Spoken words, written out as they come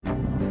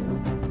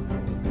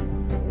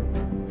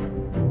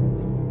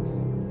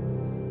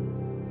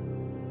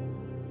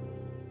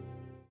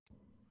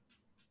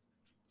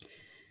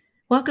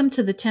Welcome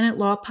to the Tenant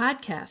Law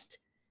Podcast.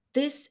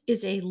 This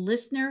is a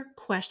listener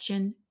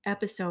question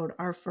episode,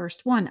 our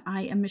first one.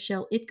 I am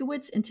Michelle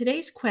Itkowitz, and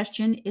today's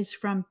question is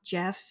from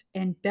Jeff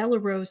in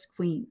Bellerose,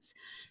 Queens.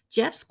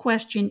 Jeff's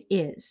question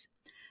is,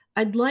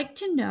 I'd like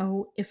to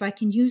know if I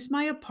can use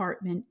my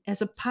apartment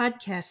as a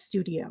podcast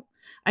studio.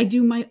 I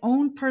do my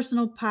own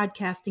personal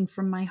podcasting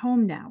from my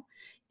home now.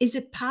 Is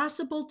it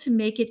possible to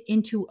make it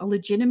into a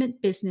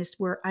legitimate business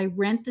where I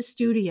rent the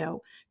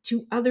studio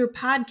to other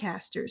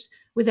podcasters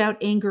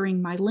without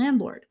angering my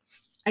landlord?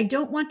 I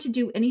don't want to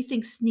do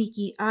anything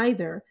sneaky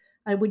either.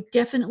 I would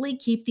definitely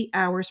keep the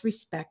hours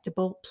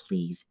respectable.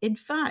 Please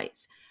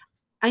advise.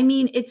 I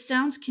mean, it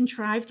sounds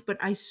contrived, but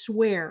I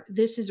swear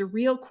this is a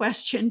real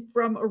question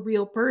from a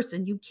real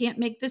person. You can't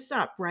make this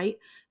up, right?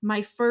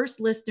 My first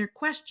listener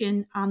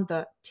question on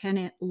the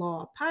Tenant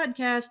Law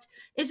Podcast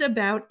is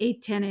about a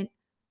tenant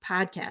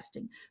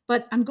podcasting,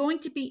 but I'm going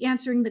to be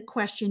answering the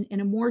question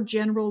in a more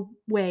general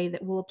way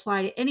that will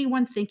apply to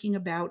anyone thinking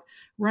about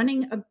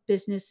running a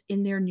business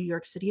in their New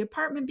York City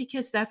apartment,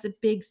 because that's a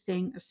big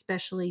thing,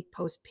 especially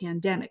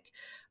post-pandemic.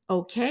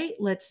 Okay,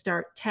 let's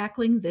start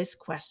tackling this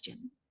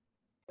question.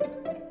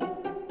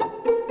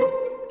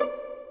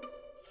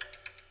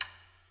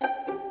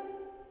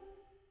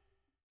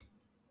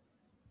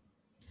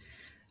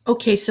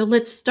 Okay, so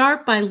let's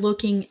start by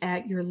looking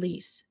at your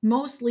lease.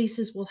 Most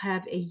leases will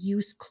have a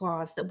use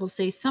clause that will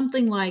say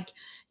something like,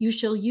 you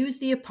shall use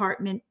the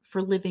apartment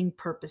for living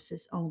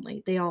purposes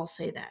only. They all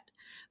say that.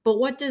 But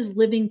what does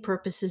living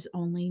purposes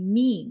only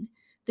mean?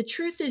 The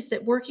truth is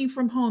that working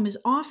from home is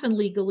often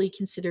legally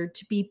considered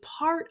to be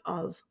part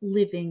of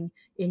living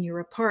in your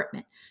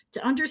apartment.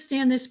 To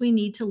understand this, we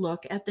need to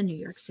look at the New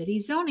York City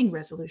zoning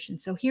resolution.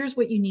 So here's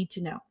what you need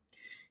to know.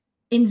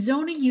 In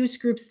zoning use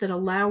groups that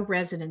allow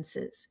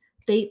residences,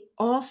 they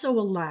also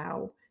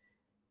allow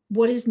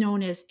what is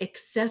known as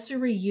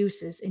accessory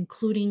uses,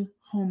 including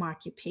home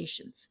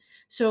occupations.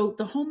 So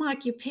the home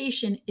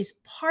occupation is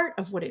part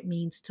of what it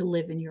means to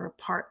live in your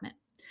apartment.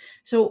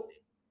 So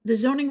the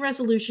zoning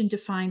resolution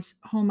defines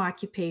home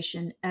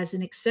occupation as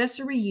an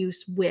accessory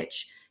use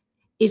which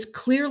is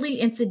clearly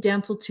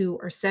incidental to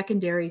or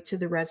secondary to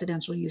the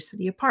residential use of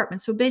the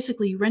apartment. So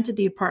basically, you rented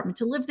the apartment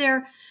to live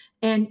there,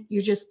 and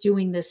you're just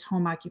doing this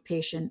home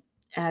occupation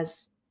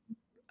as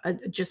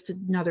just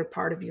another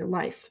part of your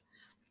life.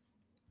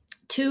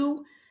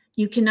 2,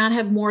 you cannot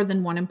have more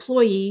than one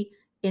employee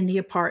in the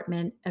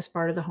apartment as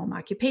part of the home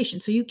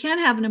occupation. So you can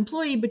have an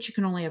employee, but you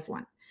can only have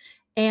one.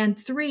 And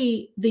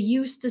 3, the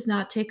use does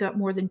not take up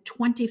more than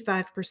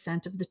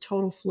 25% of the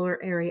total floor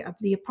area of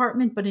the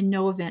apartment, but in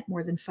no event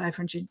more than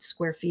 500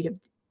 square feet of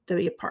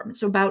the apartment.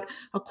 So about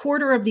a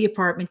quarter of the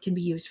apartment can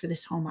be used for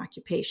this home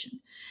occupation.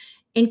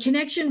 In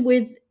connection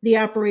with the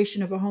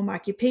operation of a home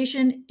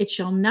occupation, it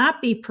shall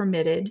not be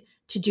permitted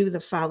to do the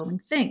following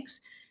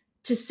things: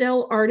 to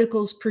sell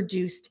articles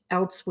produced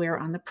elsewhere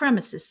on the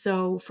premises.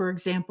 So, for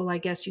example, I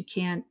guess you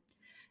can't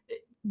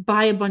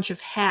buy a bunch of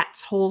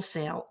hats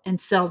wholesale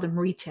and sell them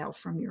retail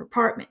from your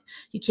apartment.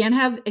 You can't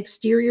have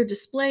exterior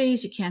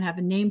displays. You can't have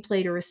a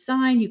nameplate or a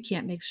sign. You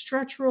can't make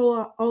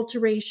structural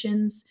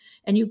alterations,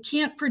 and you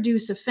can't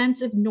produce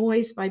offensive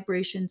noise,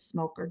 vibration,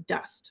 smoke, or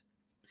dust.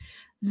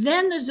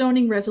 Then the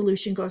zoning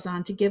resolution goes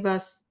on to give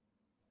us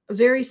a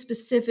very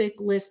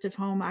specific list of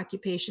home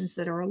occupations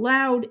that are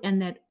allowed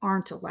and that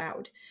aren't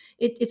allowed.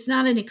 It's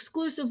not an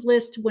exclusive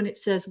list when it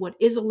says what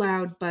is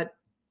allowed, but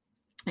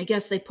I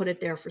guess they put it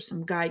there for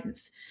some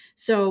guidance.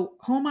 So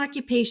home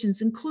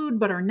occupations include,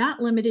 but are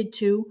not limited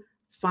to,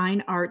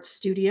 fine art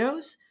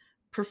studios,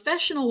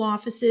 professional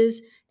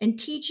offices, and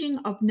teaching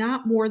of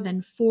not more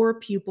than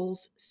 4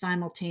 pupils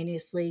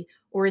simultaneously,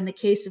 or in the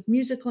case of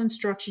musical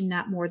instruction,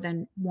 not more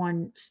than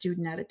 1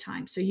 student at a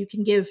time. So you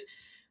can give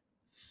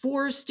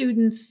 4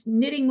 students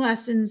knitting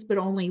lessons, but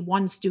only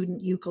 1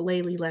 student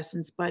ukulele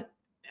lessons, but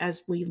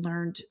as we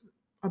learned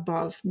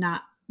above,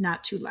 not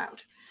too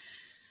loud.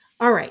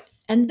 All right.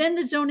 And then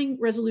the zoning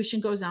resolution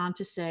goes on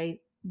to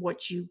say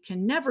what you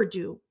can never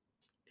do.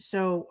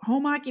 So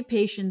home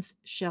occupations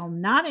shall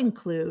not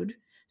include,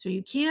 so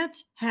you can't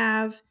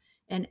have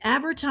an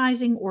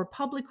advertising or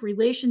public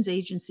relations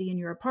agency in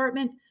your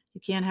apartment.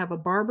 You can't have a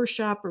barber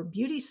shop or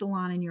beauty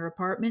salon in your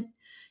apartment.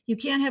 You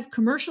can't have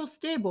commercial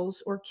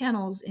stables or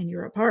kennels in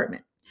your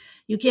apartment.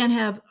 You can't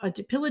have a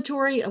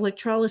depilatory,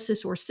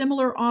 electrolysis, or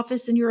similar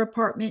office in your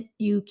apartment.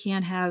 You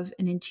can't have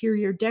an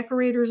interior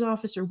decorator's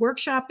office or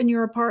workshop in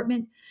your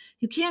apartment.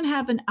 You can't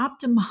have an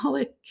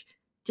ophthalmic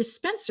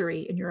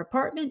dispensary in your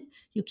apartment.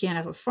 You can't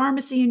have a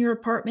pharmacy in your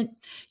apartment.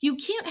 You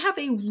can't have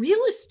a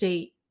real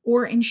estate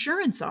or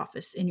insurance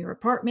office in your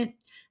apartment.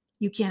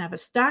 You can't have a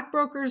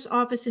stockbroker's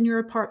office in your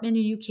apartment,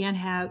 and you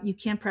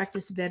can't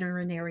practice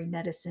veterinary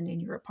medicine in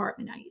your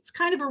apartment. Now, it's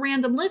kind of a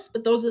random list,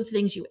 but those are the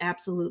things you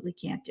absolutely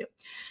can't do.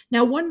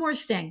 Now, one more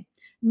thing.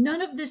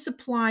 None of this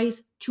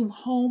applies to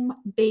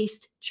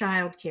home-based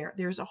childcare.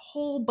 There's a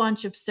whole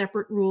bunch of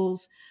separate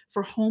rules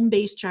for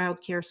home-based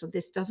childcare, so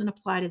this doesn't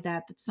apply to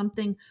that. That's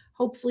something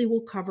hopefully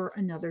we'll cover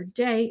another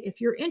day if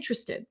you're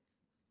interested.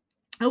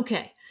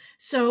 Okay,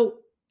 so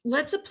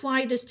let's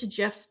apply this to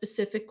Jeff's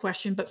specific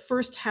question, but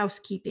first,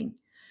 housekeeping.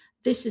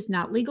 This is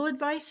not legal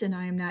advice, and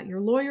I am not your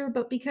lawyer,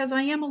 but because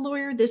I am a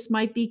lawyer, this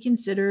might be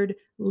considered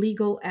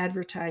legal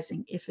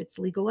advertising. If it's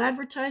legal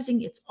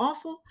advertising, it's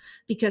awful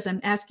because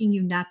I'm asking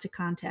you not to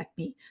contact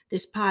me.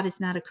 This pod is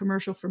not a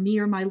commercial for me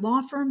or my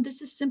law firm.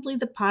 This is simply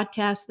the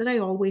podcast that I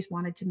always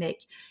wanted to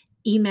make.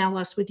 Email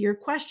us with your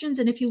questions,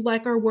 and if you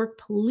like our work,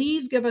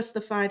 please give us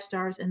the 5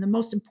 stars. And the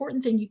most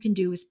important thing you can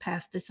do is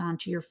pass this on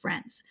to your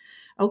friends.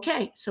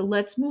 Okay, so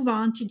let's move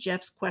on to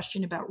Jeff's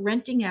question about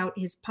renting out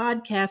his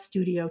podcast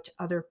studio to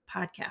other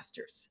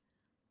podcasters.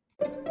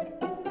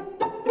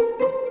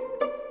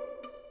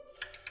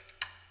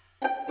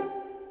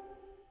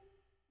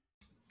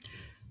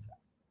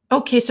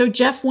 Okay, so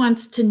Jeff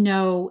wants to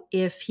know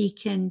if he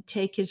can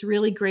take his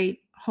really great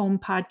home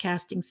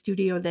podcasting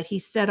studio that he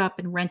set up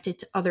and rent it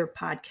to other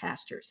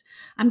podcasters.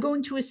 I'm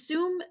going to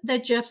assume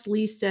that Jeff's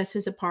lease says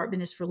his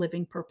apartment is for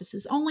living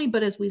purposes only,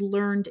 but as we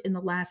learned in the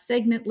last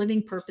segment,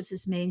 living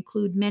purposes may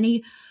include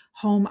many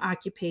home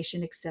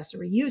occupation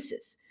accessory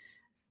uses.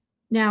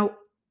 Now,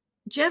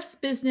 Jeff's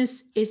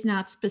business is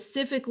not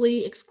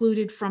specifically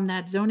excluded from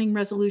that zoning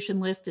resolution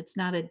list. It's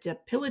not a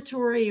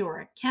depilatory or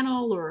a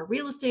kennel or a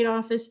real estate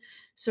office.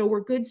 So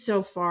we're good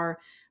so far.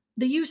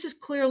 The use is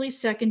clearly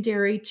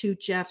secondary to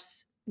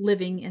Jeff's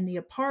living in the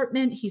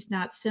apartment. He's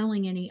not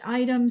selling any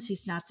items.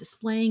 He's not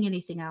displaying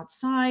anything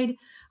outside.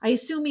 I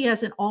assume he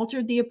hasn't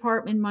altered the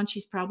apartment much.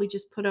 He's probably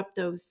just put up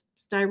those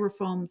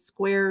styrofoam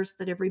squares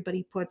that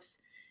everybody puts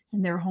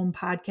in their home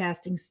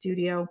podcasting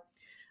studio.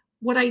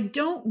 What I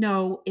don't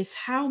know is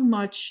how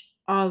much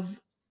of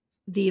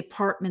the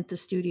apartment the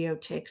studio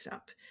takes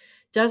up.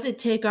 Does it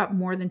take up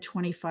more than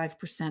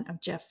 25% of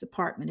Jeff's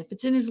apartment? If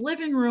it's in his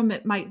living room,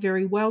 it might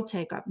very well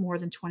take up more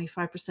than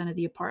 25% of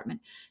the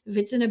apartment. If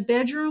it's in a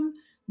bedroom,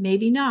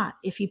 maybe not.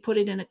 If he put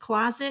it in a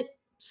closet,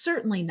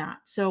 certainly not.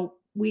 So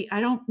I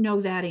don't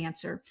know that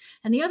answer.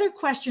 And the other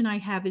question I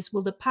have is,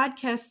 will the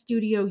podcast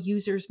studio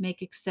users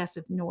make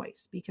excessive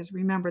noise? Because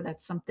remember,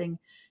 that's something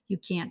you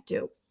can't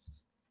do.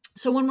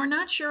 So when we're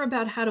not sure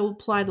about how to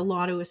apply the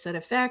law to a set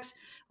of facts,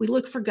 we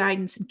look for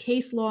guidance in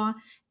case law,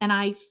 and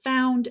I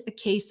found a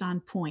case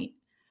on point.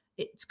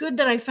 It's good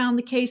that I found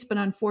the case, but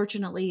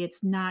unfortunately,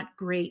 it's not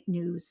great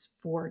news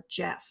for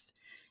Jeff.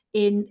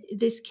 In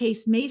this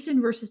case,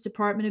 Mason versus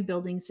Department of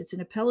Buildings, it's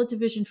an appellate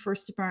division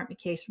first department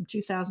case from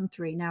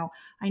 2003. Now,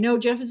 I know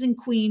Jeff is in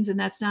Queens, and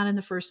that's not in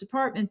the first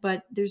department,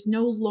 but there's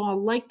no law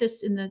like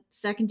this in the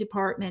second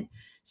department.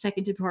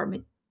 Second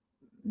department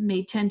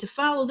may tend to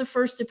follow the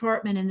first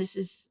department, and this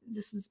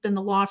has been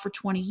the law for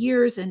 20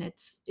 years, and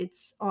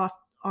it's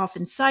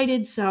often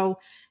cited, so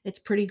it's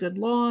pretty good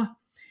law.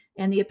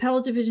 And the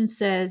appellate division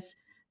says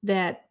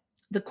that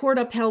the court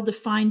upheld the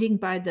finding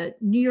by the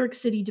New York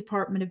City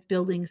Department of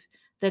Buildings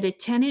that a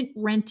tenant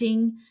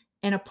renting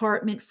an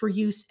apartment for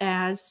use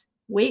as,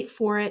 wait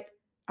for it,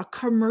 a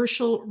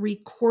commercial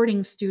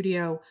recording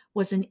studio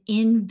was an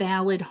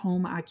invalid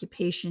home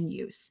occupation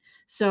use.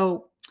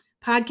 So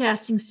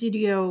podcasting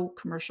studio,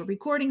 commercial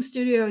recording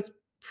studio, it's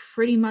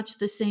pretty much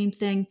the same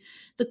thing.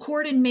 The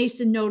court in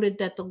Mason noted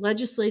that the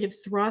legislative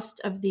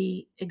thrust of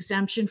the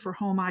exemption for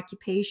home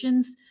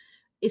occupations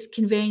is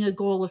conveying a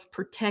goal of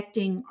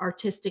protecting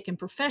artistic and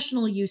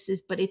professional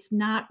uses, but it's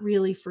not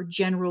really for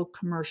general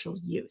commercial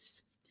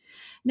use.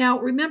 Now,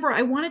 remember,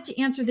 I wanted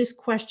to answer this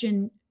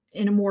question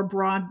in a more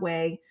broad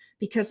way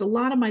because a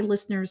lot of my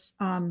listeners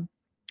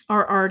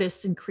are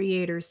artists and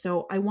creators.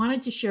 So I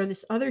wanted to share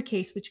this other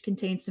case, which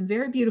contains some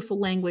very beautiful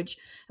language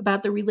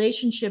about the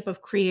relationship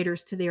of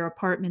creators to their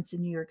apartments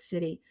in New York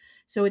City.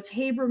 So it's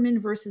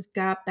Haberman versus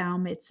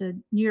Gottbaum. It's a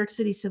New York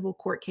City civil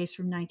court case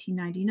from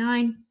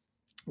 1999,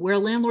 where a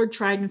landlord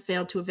tried and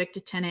failed to evict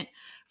a tenant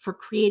for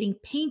creating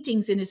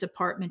paintings in his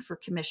apartment for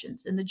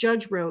commissions. And the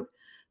judge wrote,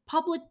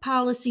 "Public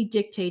policy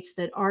dictates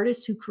that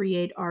artists who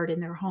create art in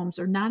their homes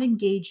are not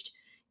engaged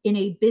in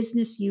a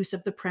business use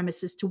of the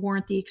premises to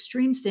warrant the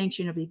extreme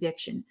sanction of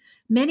eviction.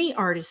 Many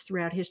artists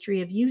throughout history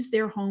have used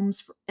their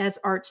homes as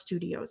art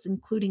studios,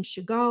 including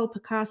Chagall,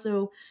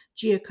 Picasso,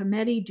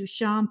 Giacometti,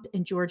 Duchamp,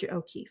 and Georgia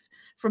O'Keeffe.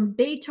 From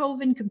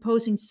Beethoven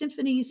composing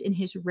symphonies in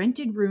his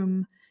rented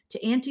room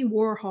to Andy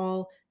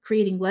Warhol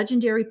creating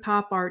legendary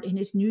pop art in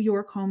his New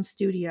York home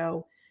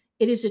studio,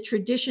 it is a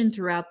tradition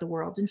throughout the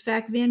world. In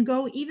fact, Van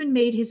Gogh even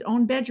made his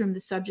own bedroom the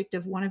subject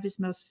of one of his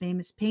most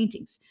famous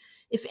paintings.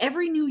 If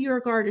every New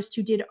York artist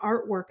who did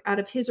artwork out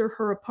of his or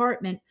her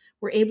apartment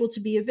were able to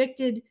be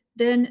evicted,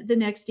 then the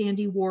next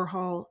Andy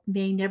Warhol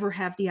may never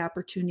have the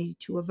opportunity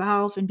to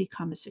evolve and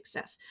become a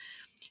success."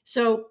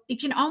 So you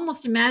can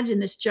almost imagine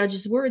this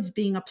judge's words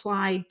being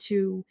applied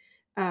to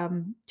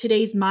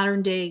today's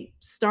modern day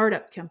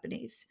startup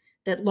companies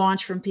that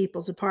launch from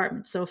people's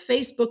apartments. So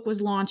Facebook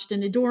was launched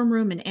in a dorm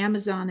room and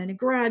Amazon in a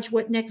garage.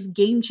 What next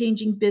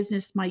game-changing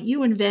business might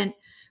you invent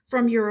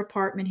from your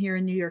apartment here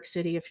in New York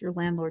City if your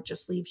landlord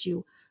just leaves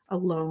you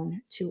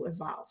alone to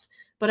evolve?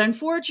 But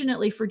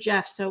unfortunately for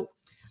Jeff, so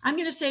I'm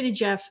going to say to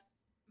Jeff,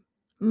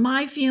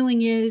 my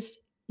feeling is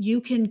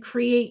you can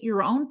create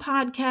your own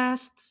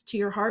podcasts to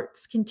your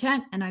heart's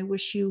content, and I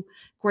wish you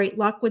great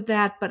luck with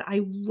that, but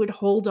I would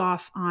hold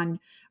off on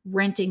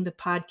renting the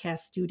podcast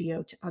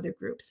studio to other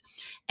groups.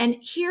 And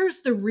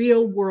here's the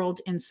real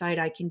world insight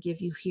I can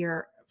give you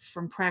here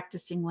from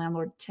practicing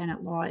landlord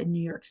tenant law in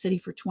New York City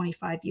for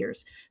 25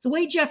 years. The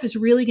way Jeff is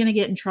really going to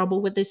get in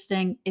trouble with this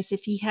thing is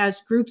if he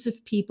has groups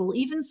of people,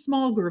 even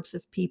small groups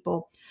of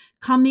people,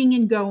 coming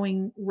and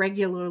going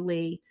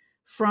regularly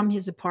from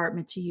his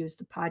apartment to use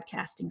the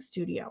podcasting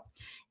studio.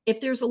 If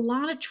there's a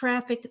lot of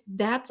traffic,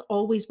 that's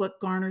always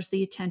what garners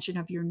the attention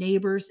of your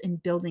neighbors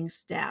and building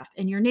staff.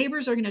 And your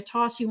neighbors are going to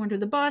toss you under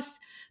the bus,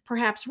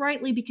 perhaps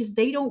rightly, because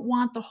they don't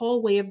want the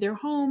hallway of their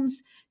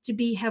homes to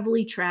be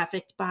heavily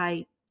trafficked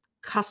by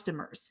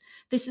customers.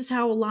 This is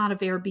how a lot of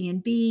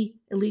Airbnb,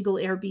 illegal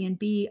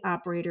Airbnb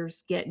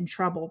operators get in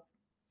trouble,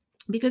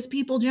 because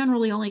people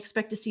generally only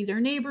expect to see their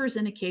neighbors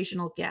and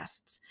occasional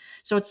guests.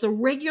 So it's the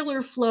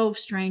regular flow of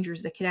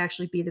strangers that could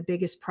actually be the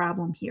biggest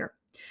problem here.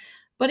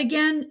 But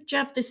again,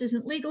 Jeff, this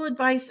isn't legal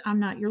advice. I'm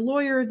not your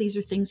lawyer. These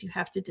are things you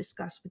have to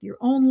discuss with your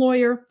own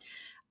lawyer.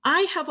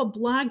 I have a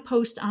blog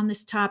post on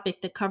this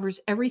topic that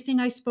covers everything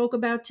I spoke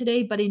about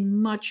today, but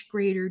in much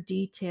greater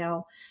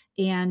detail.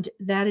 And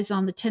that is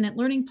on the Tenant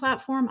Learning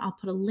platform. I'll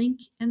put a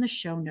link in the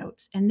show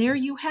notes. And there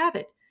you have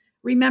it.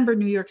 Remember,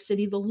 New York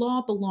City, the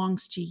law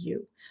belongs to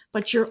you,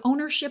 but your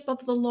ownership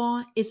of the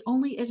law is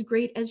only as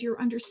great as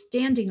your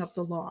understanding of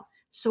the law.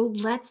 So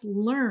let's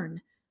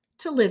learn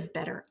to live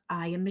better.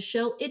 I am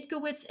Michelle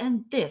Itkowitz,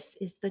 and this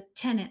is the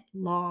Tenant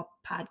Law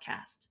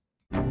Podcast.